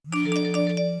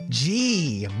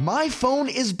my phone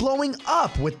is blowing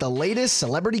up with the latest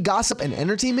celebrity gossip and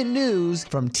entertainment news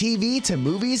from TV to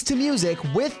movies to music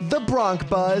with the Bronc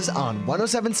Buzz on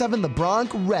 107.7 The Bronc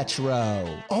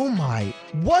Retro. Oh my,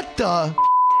 what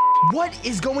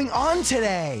is going on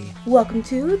today? Welcome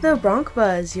to the Bronc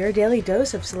Buzz, your daily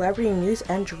dose of celebrity news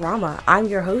and drama. I'm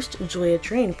your host, Julia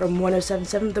Train from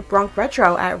 107.7 The Bronc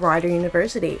Retro at Rider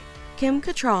University. Kim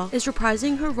Cattrall is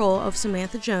reprising her role of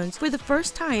Samantha Jones for the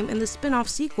first time in the spin-off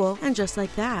sequel, and just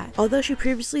like that. Although she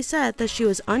previously said that she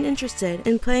was uninterested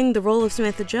in playing the role of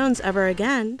Samantha Jones ever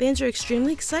again, fans are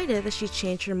extremely excited that she's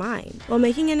changed her mind. While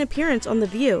making an appearance on The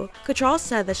View, Cattrall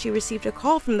said that she received a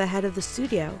call from the head of the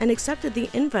studio and accepted the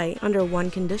invite under one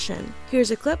condition.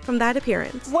 Here's a clip from that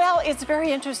appearance. Well, it's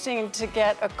very interesting to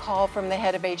get a call from the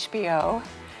head of HBO.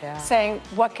 Saying,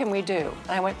 what can we do?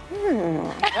 And I went,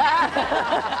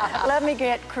 let me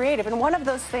get creative. And one of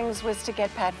those things was to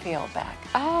get Pat Field back.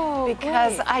 Oh,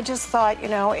 because great. I just thought, you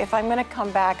know, if I'm going to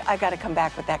come back, I got to come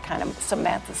back with that kind of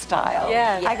Samantha style.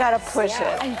 Yeah, I got to push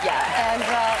it. And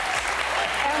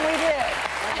we did.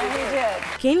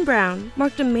 Kane Brown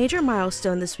marked a major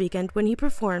milestone this weekend when he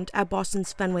performed at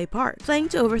Boston's Fenway Park. Playing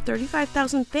to over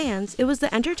 35,000 fans, it was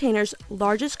the entertainer's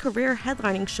largest career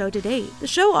headlining show to date. The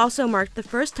show also marked the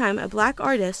first time a black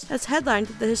artist has headlined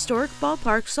the historic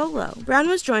ballpark solo. Brown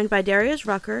was joined by Darius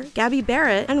Rucker, Gabby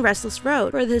Barrett, and Restless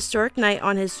Road for the historic night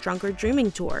on his Drunker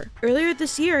Dreaming tour. Earlier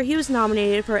this year, he was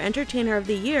nominated for Entertainer of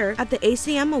the Year at the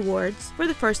ACM Awards for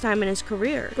the first time in his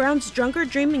career. Brown's Drunker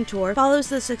Dreaming tour follows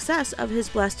the success of his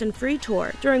Blessed and Free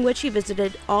tour, during which he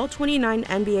visited all 29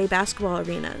 NBA basketball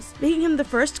arenas, making him the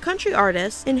first country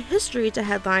artist in history to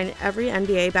headline every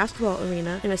NBA basketball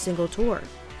arena in a single tour.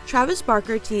 Travis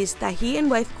Barker teased that he and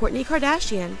wife Kourtney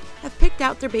Kardashian have picked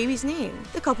out their baby's name.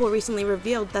 The couple recently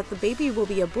revealed that the baby will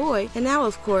be a boy, and now,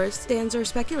 of course, fans are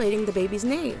speculating the baby's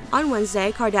name. On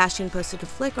Wednesday, Kardashian posted a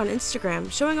flick on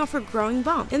Instagram showing off her growing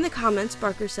bump. In the comments,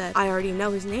 Barker said, "I already know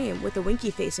his name," with a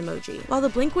winky face emoji. While the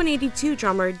Blink-182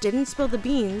 drummer didn't spill the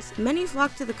beans, many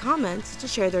flocked to the comments to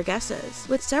share their guesses,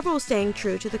 with several staying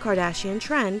true to the Kardashian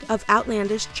trend of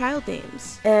outlandish child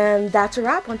names. And that's a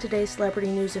wrap on today's celebrity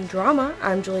news and drama.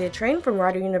 I'm Julia Train from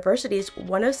Rider University's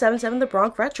 107.7 The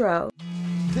Bronc Retro.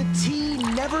 The tea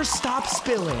never stops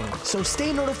spilling, so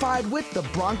stay notified with the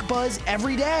Bronc Buzz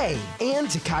every day. And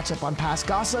to catch up on past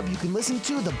gossip, you can listen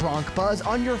to the Bronc Buzz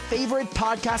on your favorite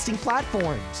podcasting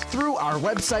platforms through our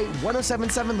website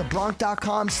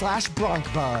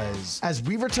 1077thebronc.com/BroncBuzz. As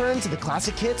we return to the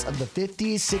classic hits of the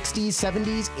 50s, 60s,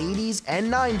 70s, 80s, and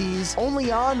 90s,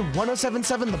 only on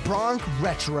 107.7 The Bronc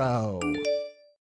Retro.